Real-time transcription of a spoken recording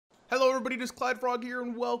everybody, this is Clydfrog here,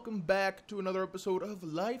 and welcome back to another episode of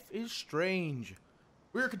Life is Strange.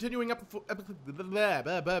 We are continuing episode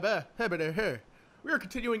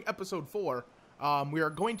 4. We are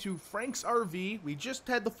going to Frank's RV. We just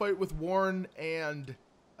had the fight with Warren and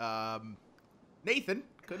Nathan.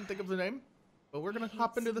 Couldn't think of the name, but we're gonna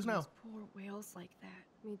hop into this now. Poor whales like that.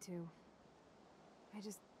 Me too. I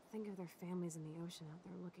just think of their families in the ocean out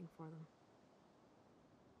there looking for them.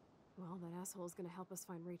 Well, that asshole is gonna help us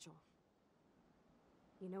find Rachel.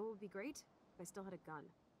 You know what would be great? If I still had a gun.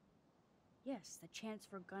 Yes, the chance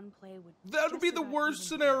for gunplay would... That would be the worst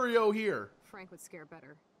scenario here. Frank would scare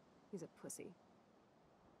better. He's a pussy.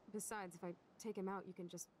 Besides, if I take him out, you can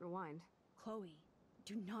just rewind. Chloe,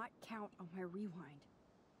 do not count on my rewind.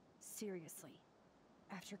 Seriously.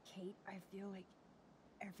 After Kate, I feel like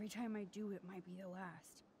every time I do, it might be the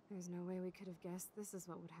last. There's no way we could have guessed this is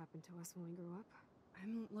what would happen to us when we grew up.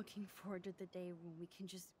 I'm looking forward to the day when we can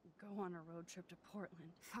just go on a road trip to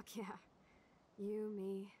Portland. Fuck yeah. You,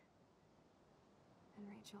 me, and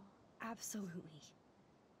Rachel. Absolutely.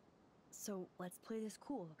 So let's play this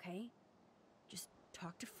cool, okay? Just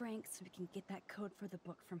talk to Frank so we can get that code for the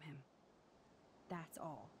book from him. That's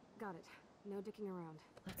all. Got it. No dicking around.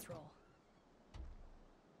 Let's roll.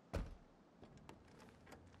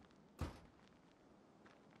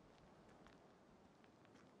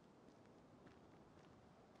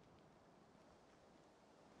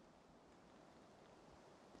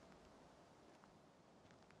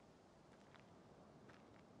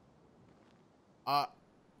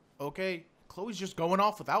 Okay. Chloe's just going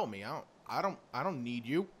off without me. I don't need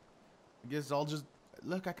you. I guess I'll just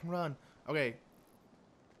look. I can run. Okay.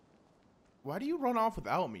 Why do you run off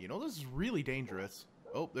without me? You know this is really dangerous.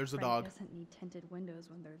 Oh, there's a dog. Frank doesn't need tinted windows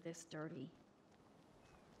when they're this dirty.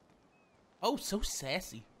 Oh, so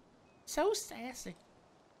sassy. So sassy.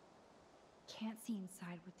 Can't see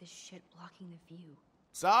inside with this shit blocking the view.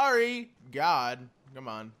 Sorry. God. Come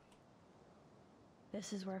on.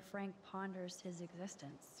 This is where Frank ponders his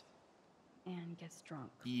existence and gets drunk.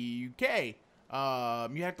 Okay.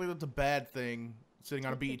 You act like that's a bad thing sitting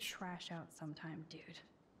on a beach. Trash out sometime, dude.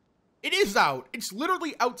 It is out. It's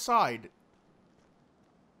literally outside.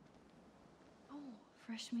 Oh,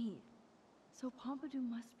 fresh meat. So Pompidou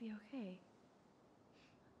must be okay.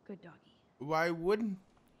 Good doggy. Why wouldn't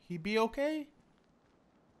he be okay?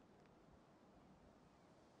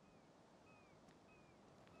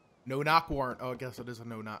 No knock warrant. Oh, I guess it is a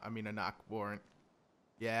no knock. I mean, a knock warrant.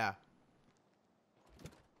 Yeah.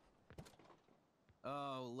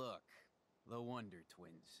 Oh, look. The Wonder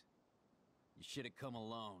Twins. You should have come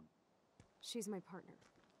alone. She's my partner.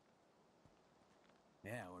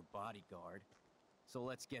 Yeah, we're bodyguard. So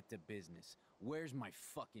let's get to business. Where's my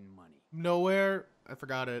fucking money? Nowhere. I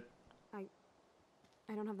forgot it. I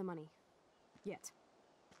don't have the money. Yet.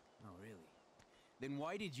 Oh, really? Then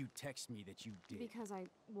why did you text me that you did? Because I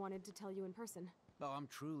wanted to tell you in person. Oh, I'm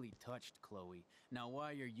truly touched, Chloe. Now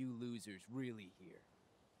why are you losers really here?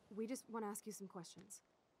 We just want to ask you some questions.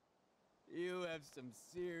 You have some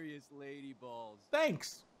serious lady balls.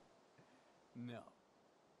 Thanks. No.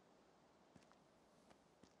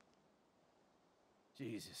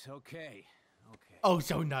 Jesus, okay. Okay. Oh,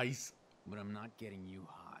 so nice. But I'm not getting you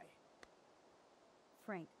high.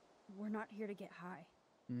 Frank, we're not here to get high.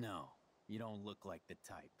 No, you don't look like the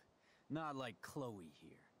type. Not like Chloe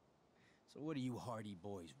here. So what do you hardy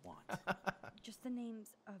boys want? Just the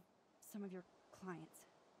names of some of your clients.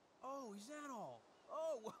 Oh, is that all?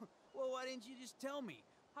 Oh, well, why didn't you just tell me?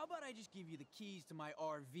 How about I just give you the keys to my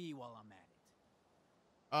RV while I'm at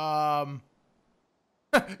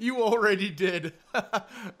it? You already did.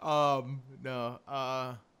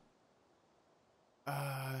 No.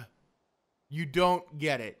 You don't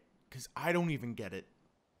get it. Because I don't even get it.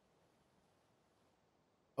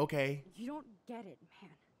 Okay. You don't get it,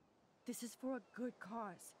 man. This is for a good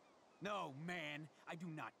cause. No, man, I do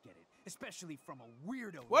not get it. Especially from a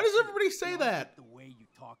weirdo. Why does everybody say that? The way you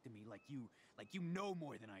talk to me like you know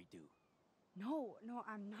more than I do. No,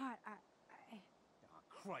 I'm not. Oh,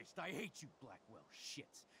 Christ, I hate you Blackwell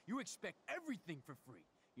shits. You expect everything for free.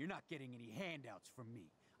 You're not getting any handouts from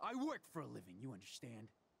me. I work for a living, you understand?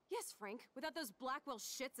 Yes, Frank. Without those Blackwell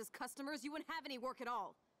shits as customers, you wouldn't have any work at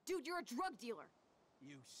all. Dude, you're a drug dealer.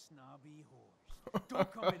 You snobby whores.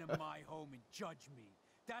 Don't come into my home and judge me.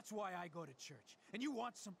 That's why I go to church. And you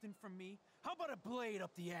want something from me? How about a blade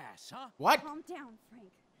up the ass, huh? What? Calm down,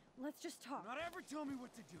 Frank. Let's just talk. Not ever tell me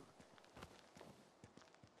what to do.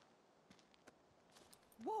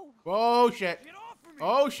 Whoa! Oh, shit. Get off of me!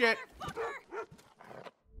 Oh, shit.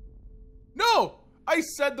 No! I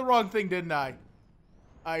said the wrong thing, didn't I?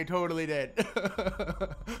 I totally did.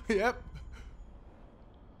 Yep.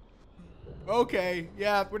 Okay,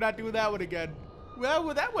 yeah, we're not doing that one again.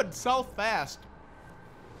 Well, that went south fast.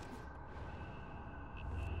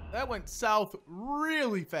 That went south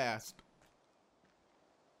really fast.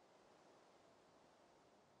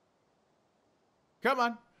 Come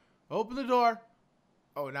on, open the door.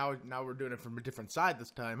 Oh, now we're doing it from a different side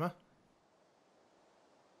this time, huh?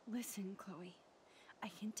 Listen, Chloe. I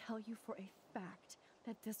can tell you for a fact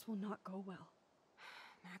that this will not go well.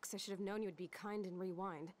 Max, I should have known you would be kind and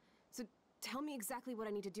rewind. So tell me exactly what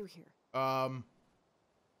I need to do here.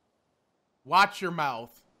 Watch your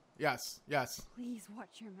mouth. Yes, yes. Please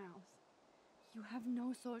watch your mouth. You have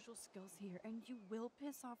no social skills here, and you will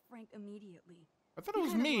piss off Frank immediately. I thought it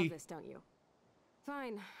was You kind of me. love this, don't you?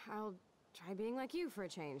 Fine, I'll try being like you for a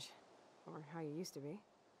change. Or how you used to be.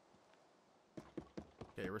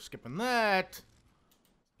 Okay, we're skipping that.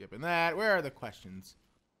 Skipping that. Where are the questions?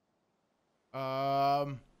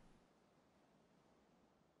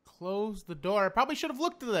 Close the door. I probably should have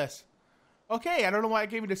looked at this. Okay, I don't know why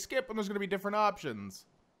it gave me to skip when there's going to be different options.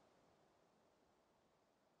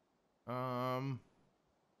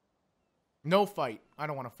 No fight. I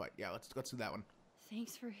don't want to fight. Yeah, let's do that one.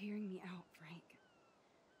 Thanks for hearing me out, Frank.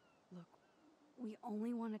 Look, we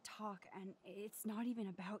only want to talk, and it's not even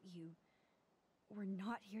about you. We're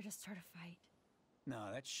not here to start a fight.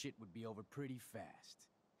 No, that shit would be over pretty fast.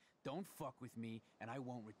 Don't fuck with me, and I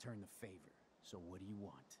won't return the favor. So what do you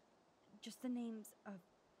want? Just the names of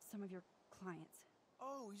some of your clients.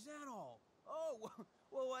 Oh, is that all? Oh,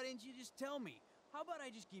 well, why didn't you just tell me? How about I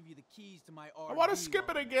just give you the keys to my RV? I want to skip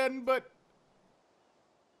it again, but...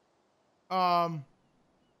 I'm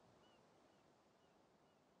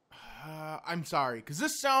sorry, because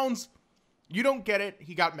this sounds... You don't get it.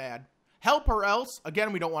 He got mad. Help or else.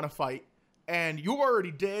 Again, we don't want to fight. And you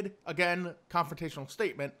already did. Again, confrontational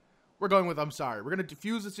statement. We're going with I'm sorry. We're going to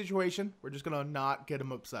diffuse the situation. We're just going to not get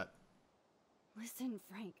him upset. Listen,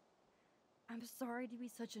 Frank. I'm sorry to be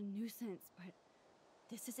such a nuisance, but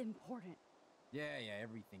this is important. Yeah,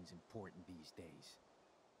 everything's important these days.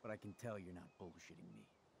 But I can tell you're not bullshitting me.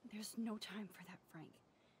 There's no time for that, Frank.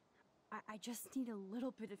 I just need a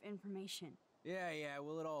little bit of information. Yeah,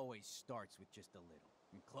 well, it always starts with just a little.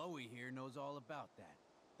 And Chloe here knows all about that,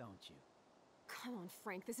 don't you? Come on,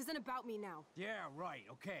 Frank, this isn't about me now. Yeah, right,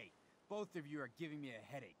 okay. Both of you are giving me a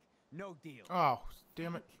headache. No deal. Oh,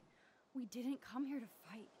 damn it. We didn't come here to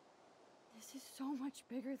fight. This is so much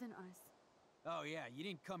bigger than us. Oh, yeah, you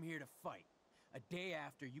didn't come here to fight. A day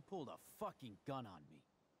after, you pulled a fucking gun on me.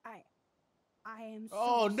 I am so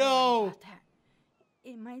Oh, sorry no. about that.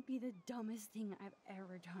 It might be the dumbest thing I've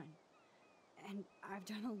ever done. And I've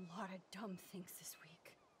done a lot of dumb things this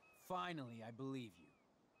week. Finally, I believe you.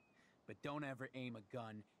 But don't ever aim a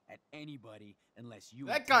gun at anybody unless you...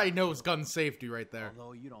 That guy knows gun safety right there.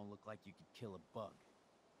 Although you don't look like you could kill a bug.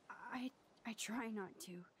 I try not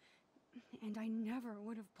to. And I never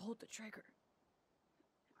would have pulled the trigger.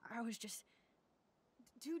 I was just...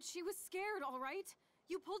 Dude, she was scared, all right?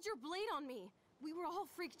 You pulled your blade on me. We were all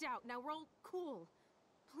freaked out. Now we're all cool.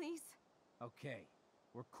 Please? Okay,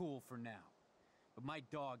 we're cool for now. But my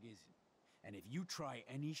dog isn't. And if you try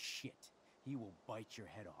any shit, he will bite your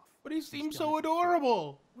head off. But he He's seems done so it before.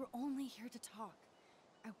 adorable. We're only here to talk.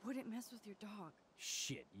 I wouldn't mess with your dog.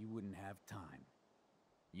 Shit, you wouldn't have time.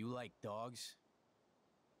 You like dogs?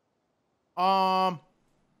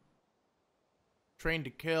 Trained to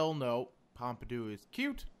Kill, no. Pompidou is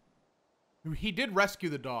cute. He did rescue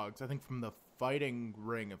the dogs, I think, from the fighting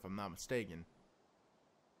ring, if I'm not mistaken.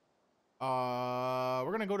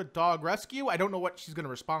 We're gonna go to dog rescue. I don't know what she's gonna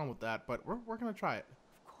respond with that, but we're gonna try it.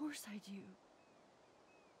 Of course I do.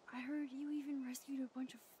 I heard you even rescued a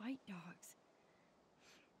bunch of fight dogs.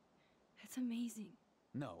 That's amazing.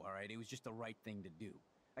 No, alright, it was just the right thing to do.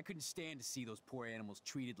 I couldn't stand to see those poor animals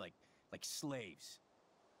treated like slaves.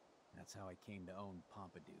 That's how I came to own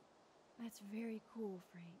Pompidou. That's very cool,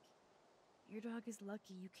 Frank. Your dog is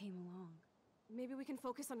lucky you came along. Maybe we can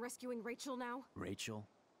focus on rescuing Rachel now? Rachel?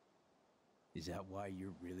 Is that why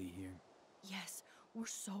you're really here? Yes, we're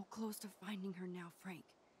so close to finding her now, Frank.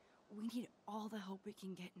 We need all the help we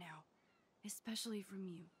can get now, especially from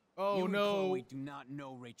you. Oh you and no. Chloe do not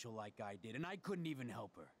know Rachel like I did, and I couldn't even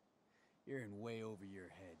help her. You're in way over your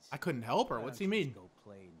heads. I couldn't help her. Why What's don't he you mean? just go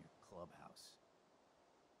play in your clubhouse.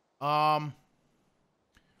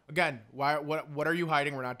 Again, what are you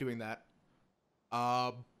hiding? We're not doing that.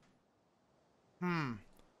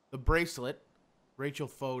 The bracelet. Rachel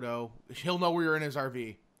photo. He'll know we were in his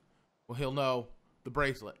RV. Well, he'll know the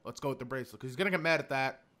bracelet. Let's go with the bracelet, because he's gonna get mad at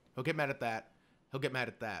that. He'll get mad at that. He'll get mad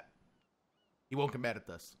at that. He won't get mad at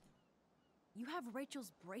this. You have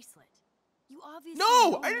Rachel's bracelet. You obviously No,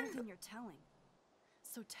 know I more didn't- than you're telling.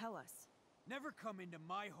 So tell us, Never come into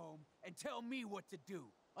my home and tell me what to do.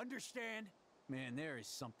 Understand? Man, there is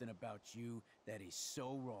something about you that is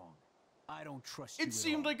so wrong. I don't trust you It at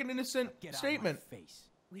seemed all. like an innocent Now get statement. out of my face.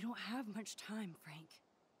 We don't have much time, Frank.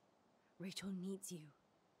 Rachel needs you.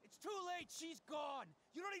 It's too late. She's gone.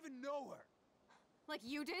 You don't even know her. Like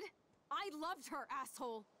you did? I loved her,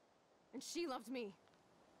 asshole. And she loved me.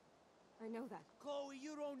 I know that. Chloe,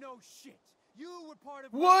 you don't know shit. You were part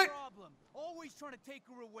of What? my problem. Always trying to take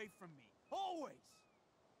her away from me. Always.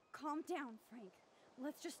 Calm down, Frank.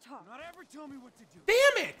 Let's just talk. Not ever tell me what to do.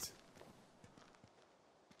 Damn it!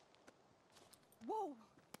 Whoa.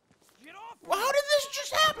 Get off Well, how did this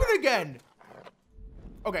just happen again?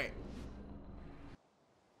 Okay.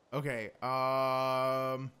 Okay,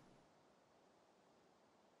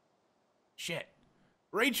 shit.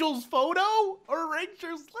 Rachel's photo or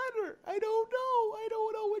Rachel's letter? I don't know. I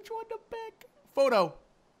don't know which one to pick. Photo.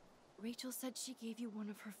 Rachel said she gave you one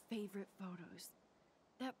of her favorite photos.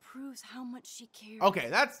 That proves how much she cares. Okay,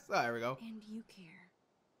 there we go. And you care.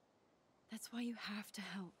 That's why you have to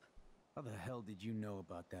help. How the hell did you know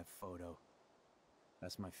about that photo?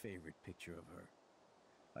 That's my favorite picture of her.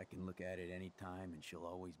 I can look at it any time and she'll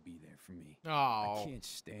always be there for me. Oh. I can't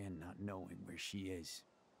stand not knowing where she is.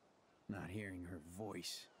 Not hearing her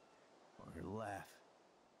voice or her laugh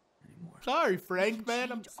anymore. Sorry, We Frank, can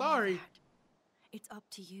man. I'm change all sorry. that. It's up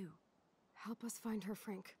to you. Help us find her,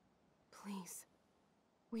 Frank. Please.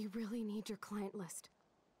 We really need your client list.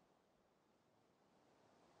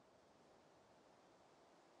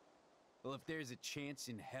 Well, if there's a chance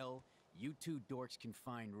in hell, you two dorks can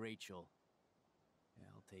find Rachel. Yeah,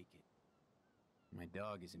 I'll take it. My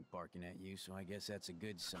dog isn't barking at you, so I guess that's a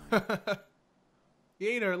good sign. He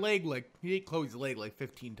ate Chloe's leg like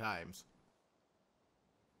 15 times.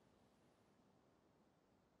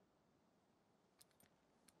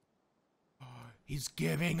 He's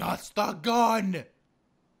giving us the gun.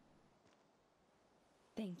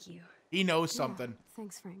 Thank you. He knows Yeah, something.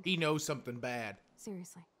 thanks, Frank. He knows something bad.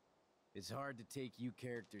 Seriously. It's hard to take you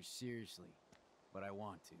characters seriously, but I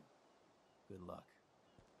want to. Good luck.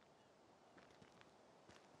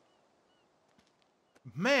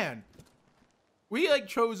 Man, we like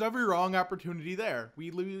chose every wrong opportunity there.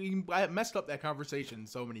 I messed up that conversation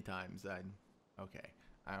so many times. Okay,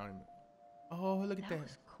 I don't even. Oh, look at That that.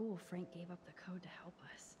 was cool. Frank gave up the code to help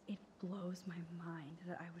us. It blows my mind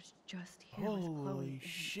that I was just here with Holy Chloe in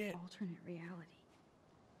shit. an alternate reality.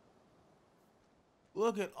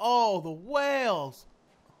 Look at all the whales.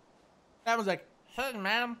 That was like, hey,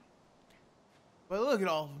 man. But look at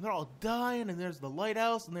all of them. They're all dying, and there's the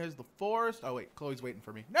lighthouse, and there's the forest. Oh, wait, Chloe's waiting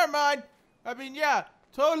for me. Never mind. I mean, yeah,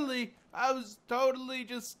 totally. I was totally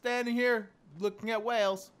just standing here looking at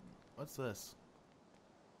whales. What's this?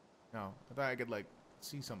 No, I thought I could, like,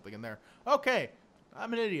 see something in there. Okay,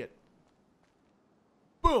 I'm an idiot.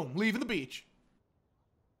 Boom, leaving the beach.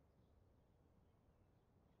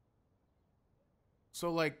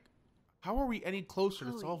 So, like, how are we any closer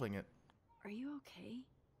to Chloe. solving it? Are you okay?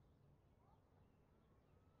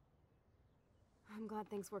 I'm glad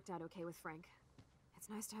things worked out okay with Frank. It's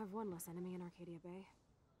nice to have one less enemy in Arcadia Bay.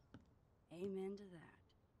 Amen to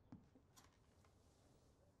that.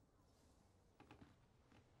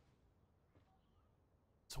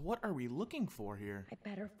 So what are we looking for here? I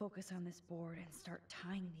better focus on this board and start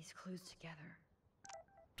tying these clues together.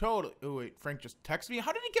 Totally. Oh, wait, Frank just texted me.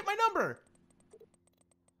 How did he get my number?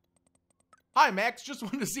 Hi, Max. Just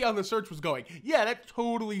wanted to see how the search was going. Yeah, that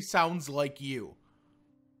totally sounds like you.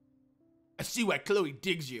 I see why Chloe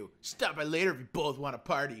digs you. Stop by later if you both want to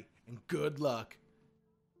party. And good luck.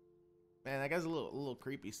 Man, that guy's a little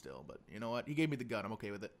creepy still, but you know what? He gave me the gun. I'm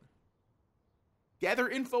okay with it. Gather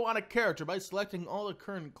info on a character by selecting all the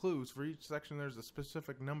current clues. For each section, there's a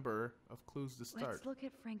specific number of clues to start. Let's look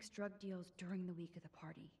at Frank's drug deals during the week of the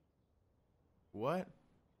party. What?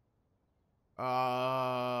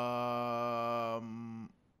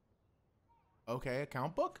 Okay,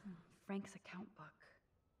 account book? Frank's account book.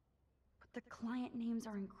 But the client names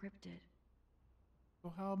are encrypted.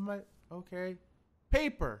 So how am I? Okay.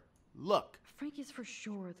 Paper. Look. Frank is for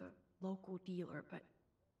sure the local dealer, but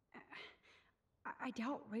I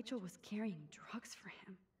doubt Rachel was carrying drugs for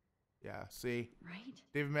him, Yeah, see? right?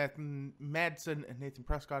 David Madsen and Nathan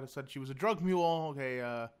Prescott have said she was a drug mule. Okay,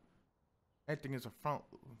 acting as a front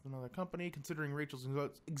with another company. Considering Rachel's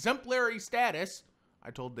exemplary status, I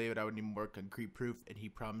told David I would need more concrete proof, and he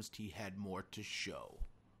promised he had more to show.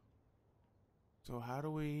 So how do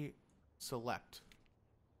we select?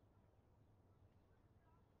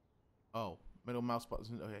 Oh, middle mouse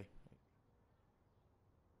button. Okay.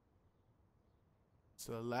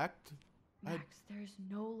 Select. Max, there's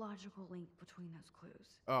no logical link between those clues.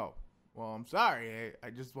 Oh, Well, I'm sorry. I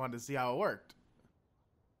just wanted to see how it worked.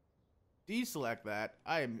 Deselect that.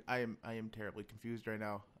 I am terribly confused right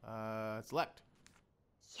now. Select.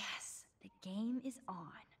 Yes, the game is on.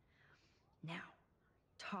 Now,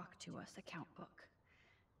 talk to us, account book.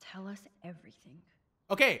 Tell us everything.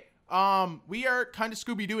 Okay. We are kind of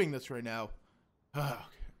Scooby-Dooing this right now.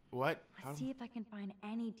 What? Let's see if I can find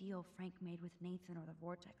any deal Frank made with Nathan or the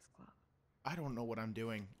Vortex Club. I don't know what I'm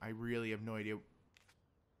doing. I really have no idea.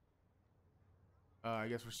 I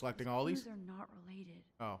guess we're selecting all these. These are not related.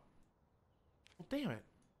 Oh. Well, damn it.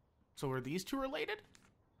 So are these two related?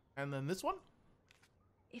 And then this one?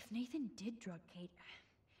 If Nathan did drug Kate,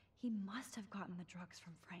 he must have gotten the drugs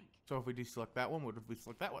from Frank. So if we deselect that one, what if we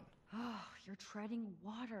select that one? Oh, you're treading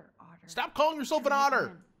water, Otter. Stop calling yourself an Try otter!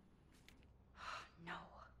 again. No.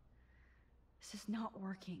 This is not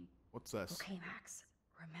working. What's this? Okay, Max.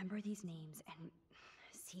 Remember these names and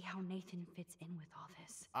see how Nathan fits in with all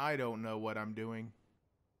this. I don't know what I'm doing.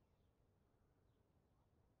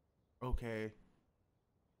 Okay.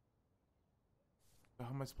 So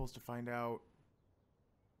how am I supposed to find out?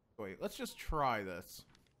 Wait, let's just try this.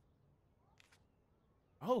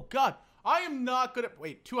 Oh, God. I am not good at...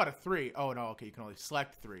 Wait, 2 out of 3. Oh, no. Okay, you can only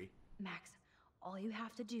select 3. Max, all you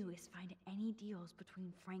have to do is find any deals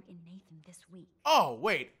between Frank and Nathan this week. Oh,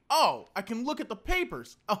 wait. Oh, I can look at the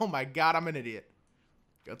papers. Oh, my God. I'm an idiot.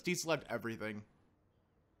 Let's deselect everything.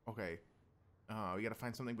 Okay. We gotta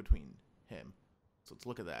find something between him. So let's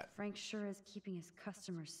look at that. Frank sure is keeping his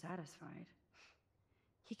customers satisfied.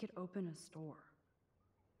 He could open a store.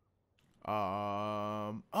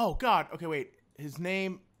 Oh, God. Okay, wait. His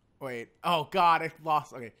name... Wait. Oh, God. I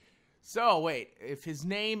lost... Okay. So, wait. If his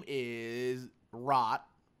name is Rot...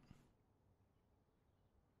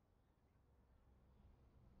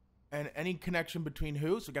 And any connection between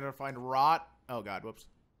who? So we gotta find Rot... Oh, God. Whoops.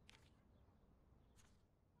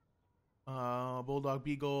 Bulldog,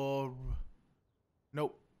 Beagle...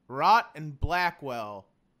 Nope. Rot and Blackwell.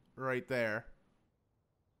 Right there.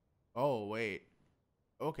 Oh, wait.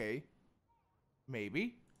 Okay.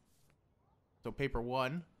 Maybe. So paper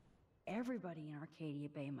 1. Everybody in Arcadia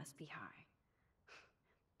Bay must be high.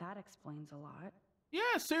 That explains a lot.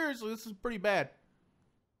 Yeah, seriously, this is pretty bad.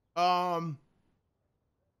 I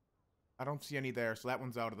don't see any there, so that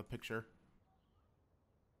one's out of the picture.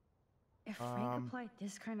 If Frank applied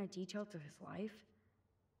this kind of detail to his life,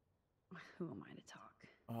 who am I to talk?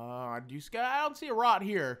 I don't see a Rot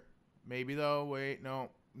here. Maybe though. Wait,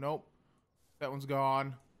 no, nope. That one's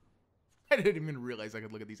gone. I didn't even realize I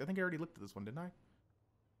could look at these. I think I already looked at this one, didn't I?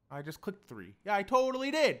 I just clicked 3. Yeah, I totally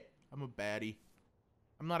did. I'm a baddie.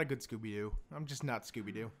 I'm not a good Scooby-Doo. I'm just not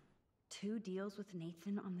Scooby-Doo. 2 deals with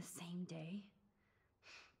Nathan on the same day?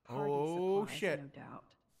 Oh, supplies, shit. No doubt.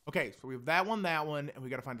 Okay, so we have that one, and we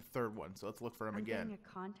gotta find a third one. So let's look for him I'm again. getting a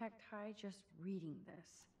contact high just reading this.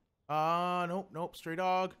 Nope. Stray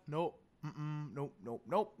dog. Nope.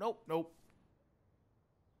 Nope.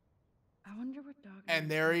 I wonder what dog. And names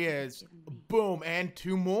there he Nathan has is. given me. Boom. And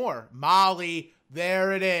 2 more. Molly.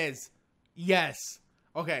 There it is. Yes.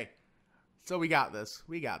 Okay. So we got this.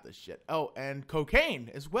 We got this shit. Oh, and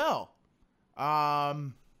cocaine as well.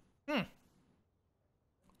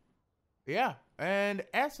 Yeah. And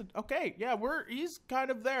acid. Okay. Yeah, he's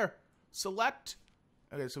kind of there. Select.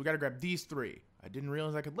 Okay, so we got to grab these 3. I didn't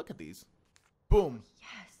realize I could look at these. Boom.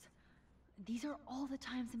 Yes. These are all the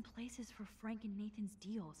times and places for Frank and Nathan's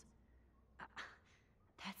deals.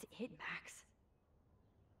 That's it, Max.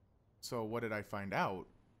 So what did I find out?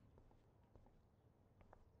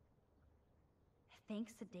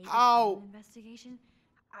 Thanks to David's Ow! own investigation,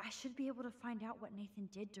 I should be able to find out what Nathan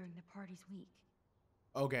did during the party's week.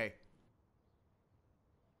 Okay.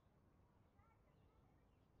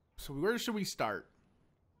 So where should we start?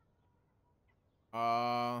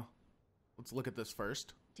 Let's look at this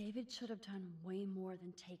first. David should have done way more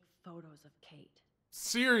than take photos of Kate.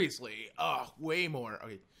 Seriously. Way more.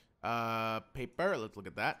 Okay. Paper. Let's look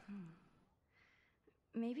at that.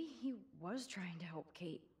 Maybe he was trying to help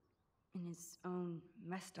Kate in his own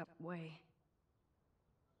messed up way.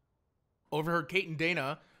 Overheard Kate and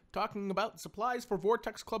Dana talking about supplies for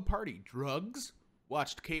Vortex Club party. Drugs?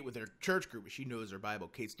 Watched Kate with her church group as she knows her Bible.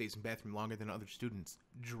 Kate stays in bathroom longer than other students.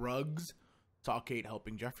 Drugs? Saw Kate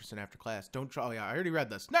helping Jefferson after class. Don't try. Oh, yeah, I already read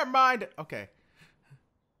this. Never mind. Okay.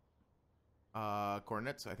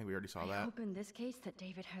 Coordinates. I think we already saw that. I hope in this case that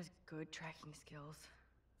David has good tracking skills.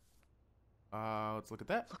 Let's look at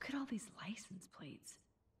that. Look at all these license plates.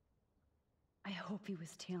 I hope he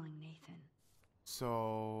was tailing Nathan.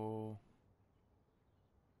 So,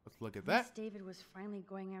 let's look at At least that. David was finally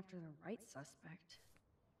going after the right suspect.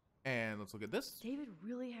 And let's look at this. David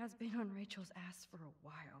really has been on Rachel's ass for a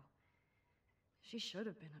while. She should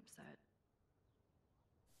have been upset.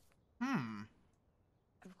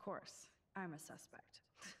 Of course, I'm a suspect.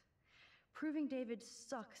 Proving David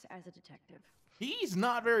sucks as a detective. He's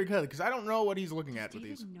not very good, because I don't know what he's looking at with Does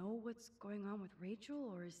these. David know what's going on with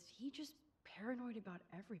Rachel, or is he just paranoid about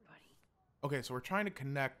everybody? Okay, so we're trying to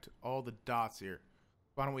connect all the dots here.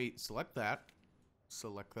 Why don't we select that,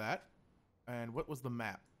 and what was the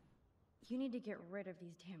map? You need to get rid of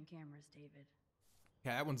these damn cameras, David.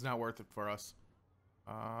 Yeah, that one's not worth it for us.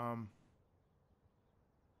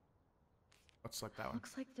 Let's select that one.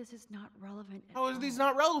 Looks like this is not relevant at How is all. these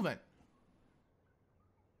not relevant?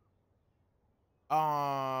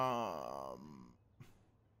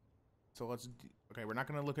 So let's. Okay, we're not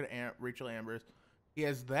gonna look at Rachel Amber's. He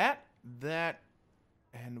has that,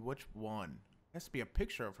 and which one? Has to be a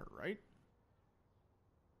picture of her, right?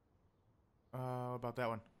 About that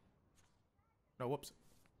one. No, whoops.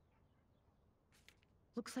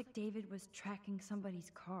 Looks like David was tracking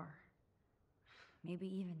somebody's car. Maybe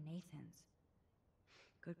even Nathan's.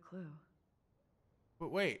 Good clue.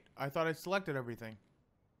 But wait, I thought I selected everything.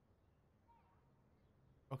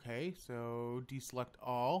 Okay, so deselect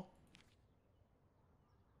all.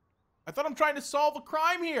 I thought I'm trying to solve a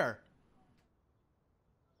crime here.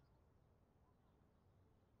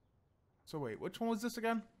 So wait, which one was this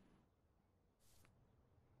again?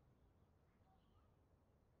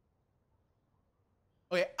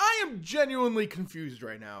 Okay, I am genuinely confused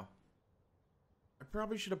right now. I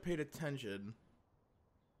probably should have paid attention.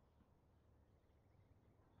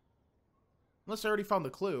 Unless I already found the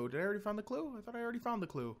clue. Did I already find the clue? I thought I already found the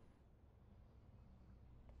clue.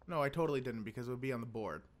 No, I totally didn't because it would be on the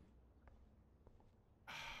board.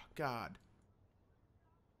 God.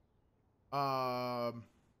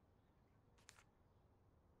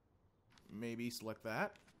 Maybe select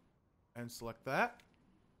that. And select that.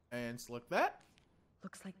 And select that.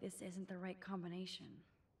 Looks like this isn't the right combination.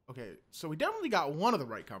 Okay, so we definitely got one of the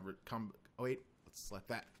right oh wait, let's select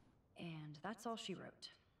that. And that's all she wrote.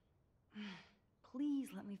 Please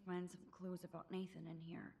let me find some clues about Nathan in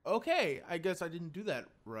here. Okay, I guess I didn't do that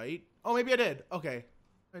right. Oh, maybe I did. Okay,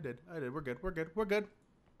 I did. We're good.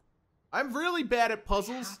 I'm really bad at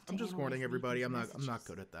puzzles. I'm just warning everybody. I'm not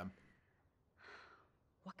good at them.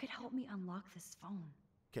 What could help me unlock this phone?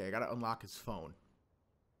 Okay, I gotta unlock his phone.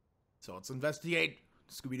 So let's investigate.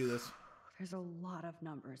 Scooby do this. There's a lot of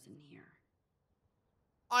numbers in here.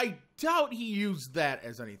 I doubt he used that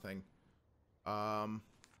as anything.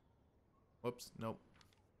 Whoops, nope.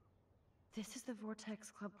 This is the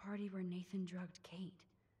Vortex Club party where Nathan drugged Kate.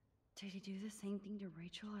 Did he do the same thing to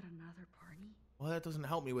Rachel at another party? Well, that doesn't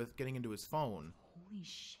help me with getting into his phone. Holy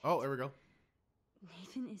shit. Oh, there we go.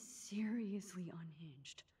 Nathan is seriously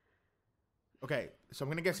unhinged. Okay, so I'm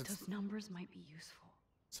gonna guess But it's... those numbers might be useful.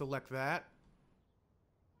 Select that.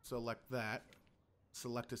 Select that.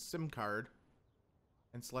 Select a SIM card.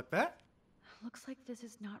 And select that. Looks like this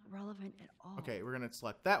is not relevant at all. Okay, we're gonna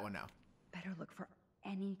select that one now. Better look for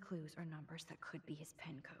any clues or numbers that could be his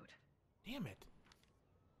pen code. Damn it.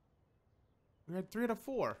 We had 3 out of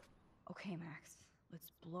 4. Okay, Max.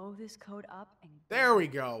 Let's blow this code up and... There we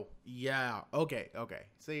go. Yeah. Okay.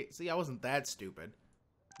 See, I wasn't that stupid.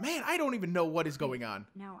 Man, I don't even know what is going on.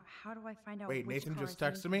 Now, how do I find out Wait, which Nathan car just is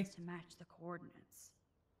texted me? Nathan's to match the coordinates?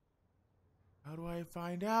 How do I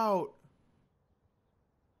find out?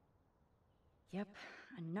 Yep,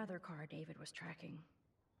 another car David was tracking.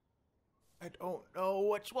 I don't know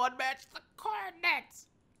which one matched the coordinates.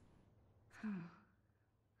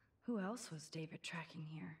 Who else was David tracking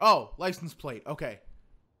here? Oh, license plate. Okay.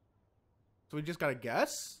 So we just gotta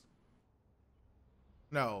guess?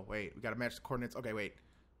 No, wait. We gotta match the coordinates. Okay, wait.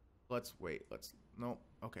 No.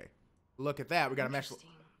 Okay. Look at that. We gotta match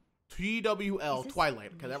TWL, Is this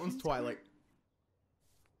Twilight. Okay, that one's Nathan's Twilight. car?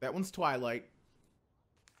 That one's Twilight.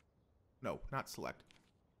 No, not select.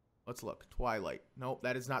 Let's look. Twilight. Nope,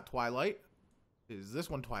 that is not Twilight. Is this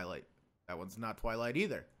one Twilight? That one's not Twilight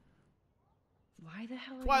either. Why the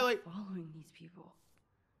hell are Twilight. you following these people?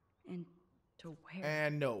 And to where?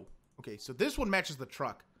 And no. Okay, so this one matches the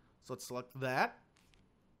truck. So let's select that.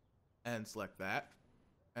 And select that.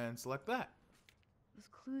 And select that. Those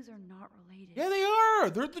clues are not related. Yeah, they are.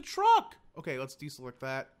 They're the truck. Okay, let's deselect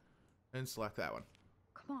that. And select that one.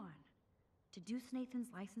 Come on. Deduce Nathan's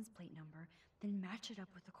license plate number, then match it up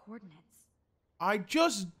with the coordinates. I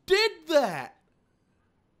just did that.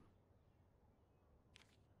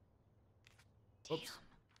 Damn. Oops.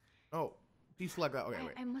 Oh, deselect that. Okay,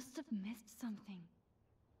 wait. I must have missed something.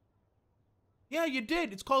 Yeah, you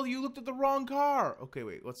did. It's called you looked at the wrong car. Okay,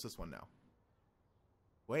 wait. What's this one now?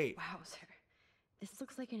 Wait. Wowzer. This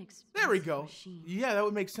looks like an expensive There we go. machine. Yeah, that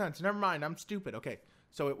would make sense. Never mind. I'm stupid. Okay.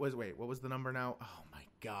 So it was, wait, what was the number now? Oh my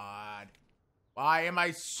God. Why am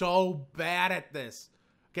I so bad at this?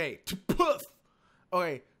 Okay, Tpuff.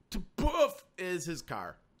 Okay, Tpuff is his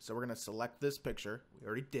car. So we're going to select this picture. We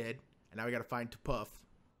already did. And now we got to find Tpuff.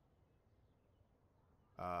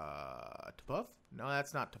 Tpuff? No,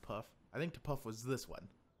 that's not Tpuff. I think Tpuff was this one.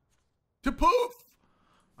 Tpuff!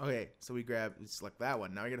 Okay, so we select that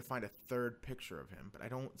one. Now we got to find a third picture of him. But I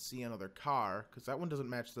don't see another car because that one doesn't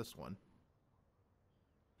match this one.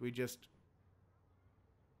 We just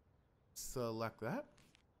select that?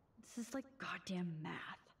 This is like goddamn math.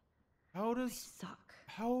 How I suck.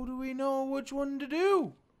 How do we know which one to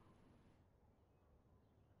do?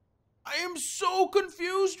 I am so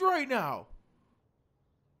confused right now.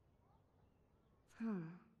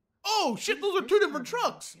 Oh shit, those are two different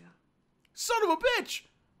trucks. Son of a bitch.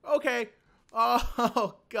 Okay.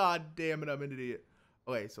 Oh god damn it, I'm an idiot.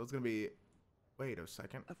 Okay, so it's gonna be, wait a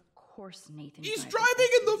second. Of course, Nathan. He's driving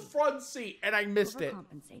in the front seat and I missed it.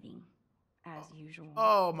 Compensating, as usual.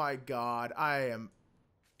 Oh my god, I am.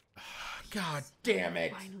 God damn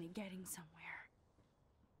it. Finally getting somewhere.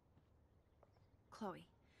 Chloe,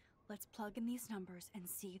 let's plug in these numbers and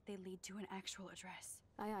see if they lead to an actual address.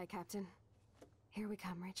 Aye, aye, Captain. Here we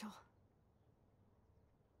come, Rachel.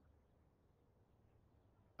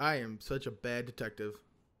 I am such a bad detective.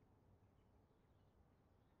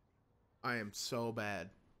 I am so bad.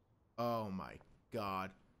 Oh my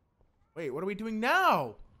god. Wait, what are we doing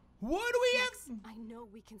now? What do we have? I know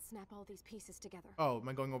we can snap all these pieces together. Oh, am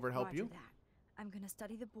I going over to help Roger you? that. I'm gonna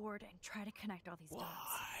study the board and try to connect all these dots.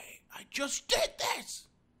 Why? I just did this!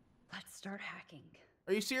 Let's start hacking.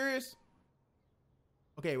 Are you serious?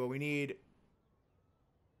 Okay, well we need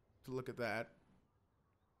to look at that.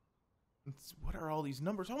 What are all these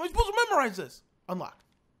numbers? How am I supposed to memorize this? Unlock.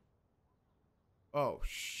 Oh,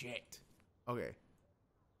 shit. Okay.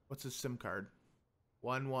 What's his SIM card?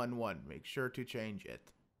 111. Make sure to change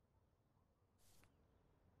it.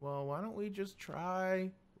 Well, why don't we just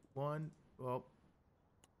try one? Well,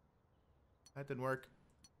 that didn't work.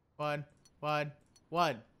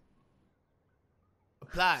 111.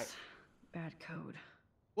 Apply. Bad code.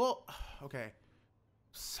 Well, okay.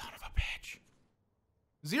 Son of a bitch.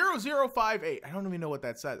 0058. I don't even know what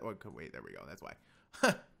that says. Oh, wait, there we go. That's why.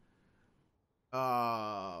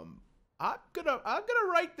 I'm gonna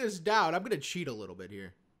write this down. I'm gonna cheat a little bit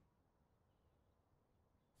here.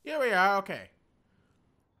 Here we are. Okay.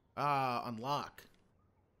 Unlock.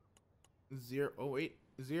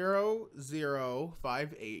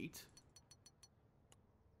 0058.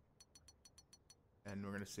 And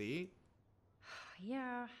we're gonna see.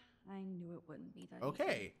 Yeah, I knew it wouldn't be that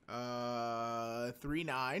Okay.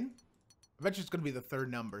 39. I bet you it's gonna be the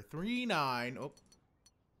third number. 39. Oh.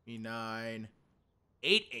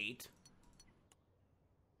 3988.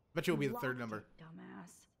 Bet you it'll be the third number.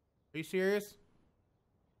 Dumbass. Are you serious?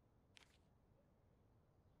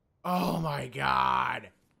 Oh my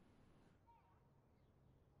god.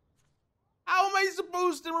 How am I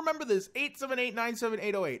supposed to remember this?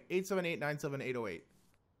 878-97808. 878-97808.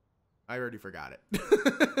 I already forgot it.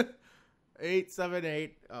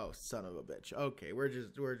 878. Oh, son of a bitch. Okay, we're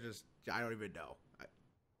just I don't even know.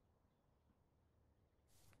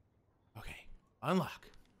 Okay, unlock.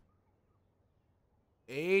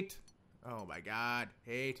 8. Oh my god.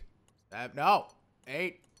 8. 7. No.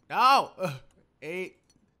 8. No. 8.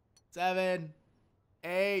 7.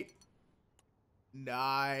 8.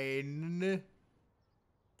 9.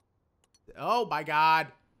 Oh my god.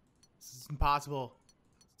 This is impossible.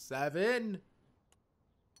 7.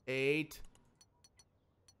 8.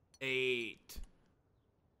 8.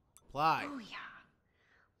 Apply. Oh yeah.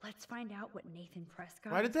 Let's find out what Nathan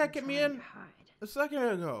Prescott. Why did that get me in a second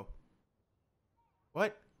ago?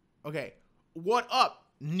 What? Okay. What up?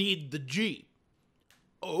 Need the G.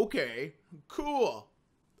 Okay. Cool.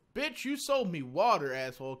 Bitch, you sold me water,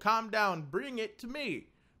 asshole. Calm down. Bring it to me.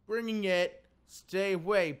 Bringing it. Stay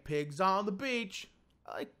away, pigs on the beach.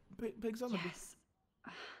 I like pigs on the beach. Yes.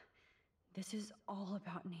 This is all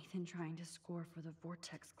about Nathan trying to score for the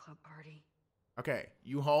Vortex Club party. Okay,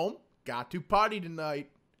 you home? Got to party tonight.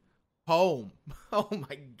 Home. Oh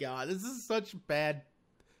my god, this is such bad.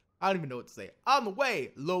 I don't even know what to say. On the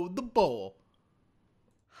way, load the bowl.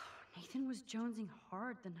 Nathan was jonesing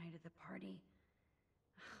hard the night of the party.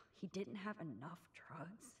 He didn't have enough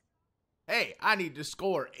drugs. Hey, I need to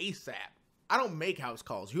score ASAP. I don't make house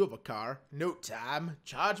calls. You have a car. No time.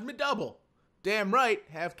 Charge me double. Damn right.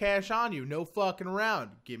 Have cash on you. No fucking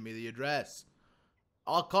around. Give me the address.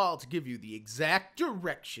 I'll call to give you the exact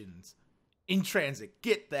directions. In transit.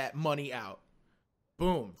 Get that money out.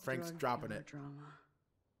 Boom. Frank's Drug dropping dealer it. Drama.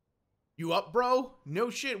 You up, bro?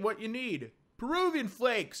 No shit. What you need? Peruvian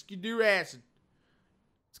flakes. You do acid.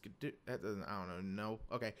 That doesn't, I don't know. No.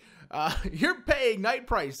 Okay. You're paying night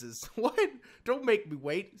prices. What? Don't make me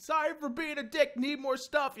wait. Sorry for being a dick. Need more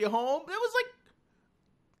stuff. You home? It was like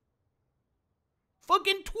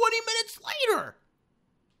fucking 20 minutes later.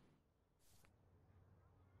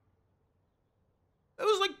 It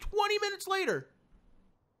was like 20 minutes later.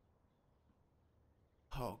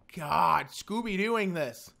 Oh, God. Scooby doing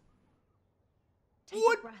this. Take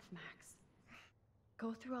What? a breath, Max.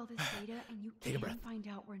 Go through all this data and you Take a breath. can find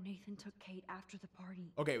out where Nathan took Kate after the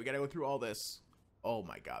party. Okay, we gotta go through all this. Oh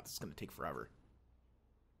my God, this is gonna take forever.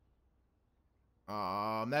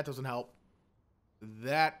 That doesn't help.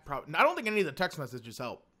 That probably, I don't think any of the text messages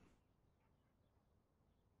help.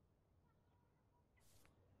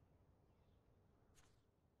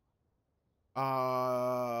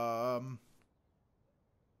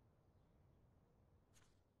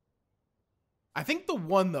 I think the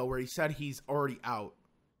one though where he said he's already out.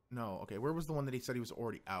 No, okay, where was the one that he said he was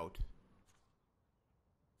already out?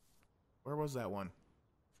 Where was that one?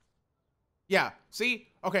 Yeah, see?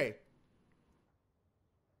 Okay.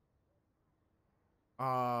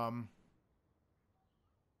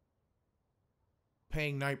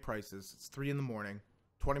 Paying night prices. It's 3 in the morning.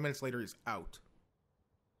 20 minutes later, he's out.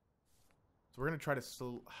 So we're going to try to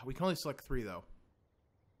still... We can only select 3, though.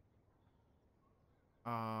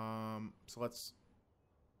 So let's...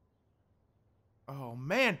 Oh,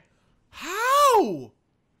 man. How?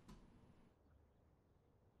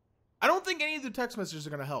 I don't think any of the text messages are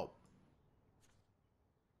going to help.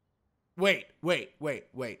 Wait.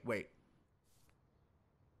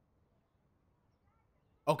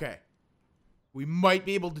 Okay. We might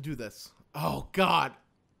be able to do this. Oh, God.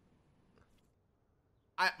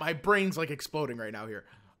 My brain's like exploding right now here.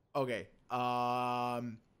 Okay.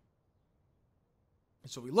 So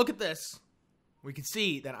we look at this. We can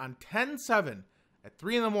see that on 10/7 at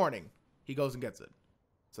 3 in the morning, he goes and gets it.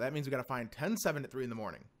 So that means we got to find 10/7 at 3 in the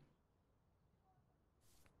morning.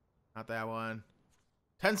 Not that one.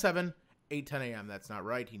 10/7, 8:10 a.m. That's not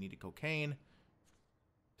right. He needed cocaine.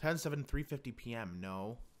 10/7, 3:50 p.m.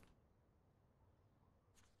 No.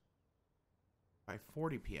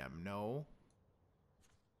 5:40 p.m. No.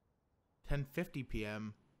 10:50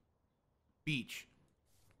 p.m. Beach.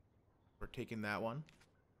 We're taking that one.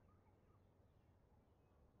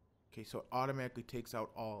 Okay, so it automatically takes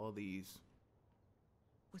out all of these.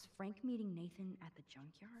 Was Frank meeting Nathan at the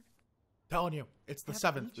junkyard? Telling you, it's the That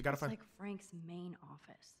 7th. beach We gotta was find. like Frank's main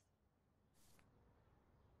office.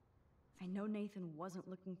 I know Nathan wasn't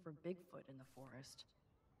looking for Bigfoot in the forest.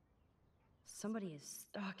 Somebody is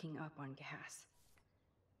stocking up on gas.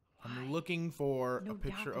 Why? I'm looking for No a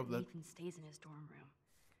picture doubt that of the. Nathan stays in his dorm room.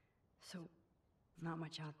 So, not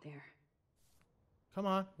much out there. Come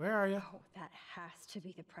on, where are you? Oh, that has to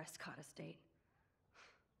be the Prescott estate.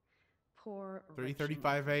 Poor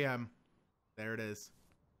 3:35 a.m. There it is.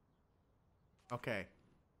 Okay.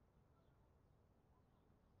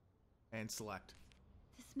 And select.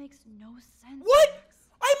 This makes no sense. What? Max.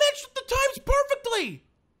 I matched the times perfectly.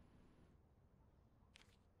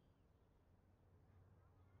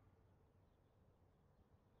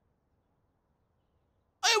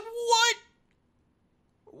 What?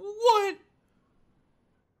 What?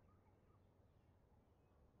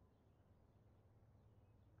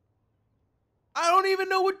 I don't even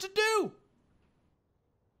know what to do.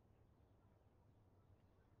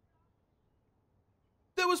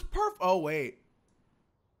 That was perfect. Oh, wait.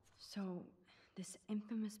 So, this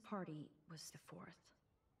infamous party was the 4th.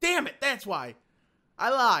 Damn it. That's why. I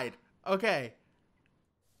lied. Okay.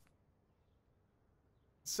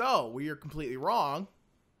 So, we are completely wrong.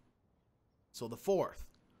 So, the 4th.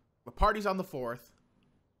 The party's on the 4th.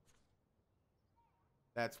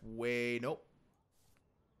 That's way... Nope.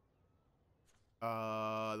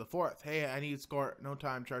 The 4th. Hey, I need score. No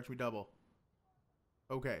time. Charge me double.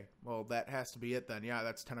 Okay. Well, that has to be it then. Yeah,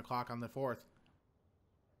 that's 10 o'clock on the 4th.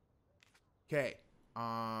 Okay.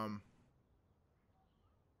 The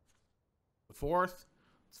 4th.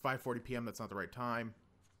 It's 5:40 p.m. That's not the right time.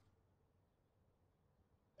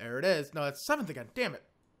 There it is. No, it's 7th again. Damn it.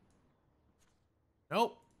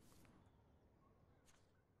 Nope.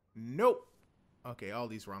 Nope. Okay, all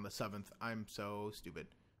these were on the 7th. I'm so stupid.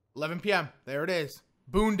 11 p.m. There it is.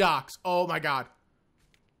 Boondocks. Oh my God.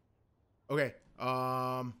 Okay.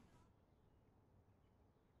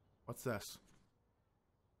 What's this?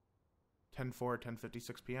 10:04,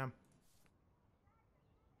 10:56 p.m.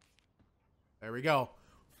 There we go.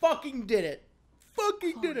 Fucking did it.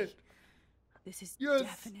 Fucking did it. This is Yes.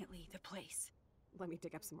 definitely the place. Let me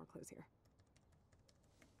dig up some more clues here.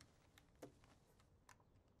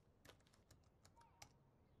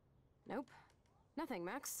 Nope. Nothing,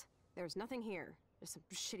 Max. There's nothing here. Just some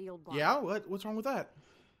shitty old barn. Yeah? What's wrong with that?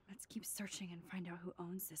 Let's keep searching and find out who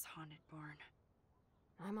owns this haunted barn.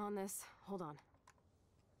 I'm on this. Hold on.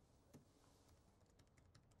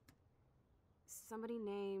 Somebody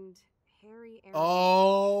named Harry Aaron.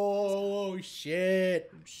 Oh,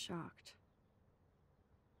 shit. I'm shocked.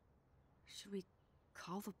 Should we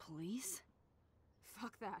call the police?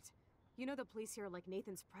 Fuck that. You know the police here are like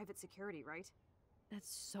Nathan's private security, right?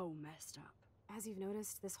 That's so messed up. As you've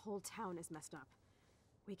noticed, this whole town is messed up.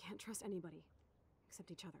 We can't trust anybody, except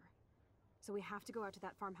each other. So we have to go out to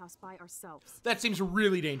that farmhouse by ourselves. That seems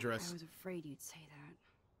really dangerous. I was afraid you'd say that.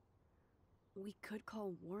 We could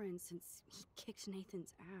call Warren since he kicked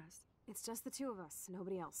Nathan's ass. It's just the two of us,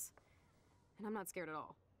 nobody else. And I'm not scared at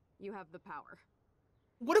all. You have the power.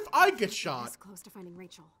 What if I get We're shot? this close to finding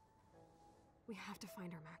Rachel. We have to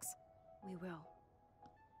find her, Max. We will.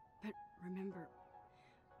 But remember,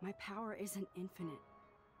 my power isn't infinite.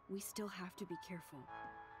 We still have to be careful.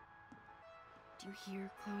 Do you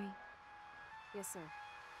hear, Chloe? Yes, sir.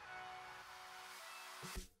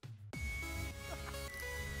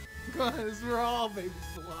 Guys, we're all babies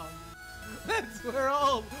belong. That's where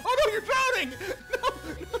all. Oh no, you're drowning!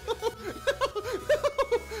 No!